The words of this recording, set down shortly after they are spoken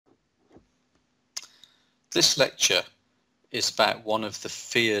This lecture is about one of the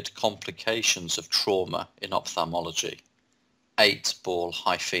feared complications of trauma in ophthalmology, 8-ball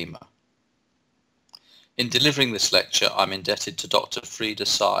hyphema. In delivering this lecture, I'm indebted to Dr. Frida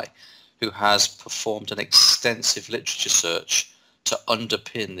Sai, who has performed an extensive literature search to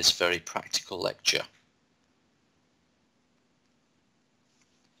underpin this very practical lecture.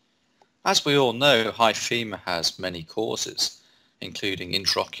 As we all know, hyphema has many causes, including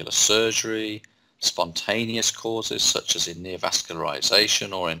intraocular surgery, spontaneous causes such as in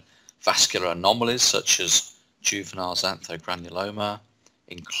neovascularization or in vascular anomalies such as juvenile xanthogranuloma,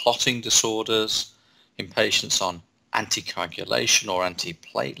 in clotting disorders, in patients on anticoagulation or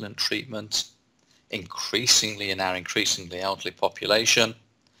antiplatelet treatment, increasingly in our increasingly elderly population,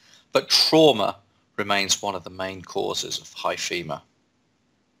 but trauma remains one of the main causes of hyphema.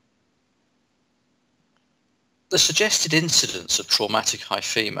 The suggested incidence of traumatic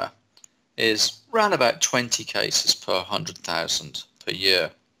hyphema is around about 20 cases per 100,000 per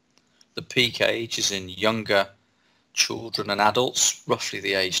year. The peak age is in younger children and adults, roughly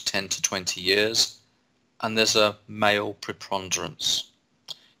the age 10 to 20 years, and there's a male preponderance.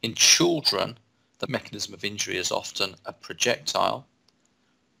 In children, the mechanism of injury is often a projectile,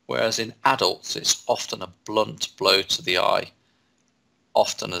 whereas in adults it's often a blunt blow to the eye,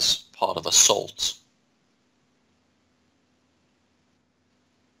 often as part of assault.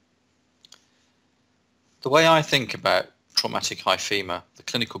 The way I think about traumatic hyphema, the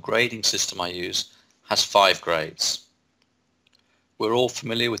clinical grading system I use, has 5 grades. We're all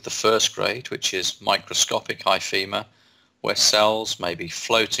familiar with the first grade, which is microscopic hyphema, where cells may be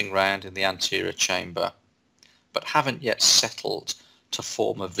floating around in the anterior chamber, but haven't yet settled to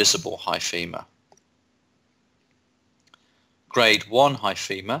form a visible hyphema. Grade 1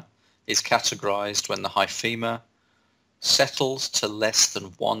 hyphema is categorized when the hyphema settles to less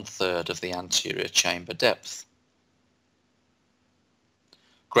than 1/3 of the anterior chamber depth.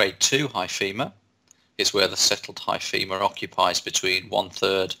 Grade 2 hyphema is where the settled hyphema occupies between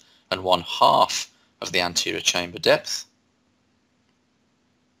 1/3 and 1/2 of the anterior chamber depth.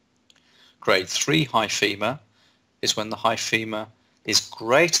 Grade 3 hyphema is when the hyphema is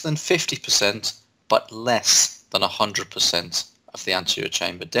greater than 50% but less than 100% of the anterior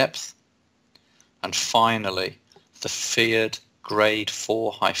chamber depth. And finally, the feared grade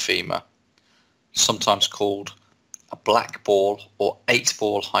 4 hyphema, sometimes called a black ball or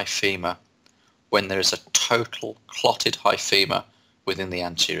 8-ball hyphema, when there is a total clotted hyphema within the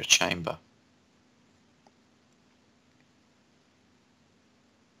anterior chamber.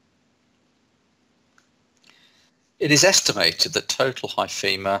 It is estimated that total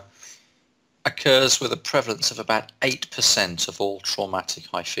hyphema occurs with a prevalence of about 8% of all traumatic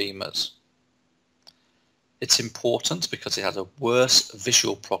hyphemas. It's important because it has a worse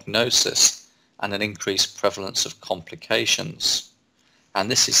visual prognosis and an increased prevalence of complications.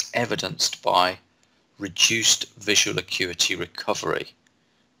 And this is evidenced by reduced visual acuity recovery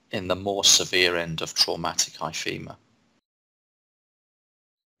in the more severe end of traumatic hyphema.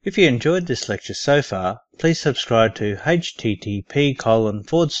 If you enjoyed this lecture so far, please subscribe to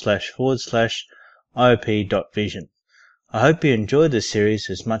http://iop.vision. I hope you enjoyed this series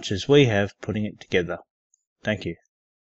as much as we have putting it together. Thank you.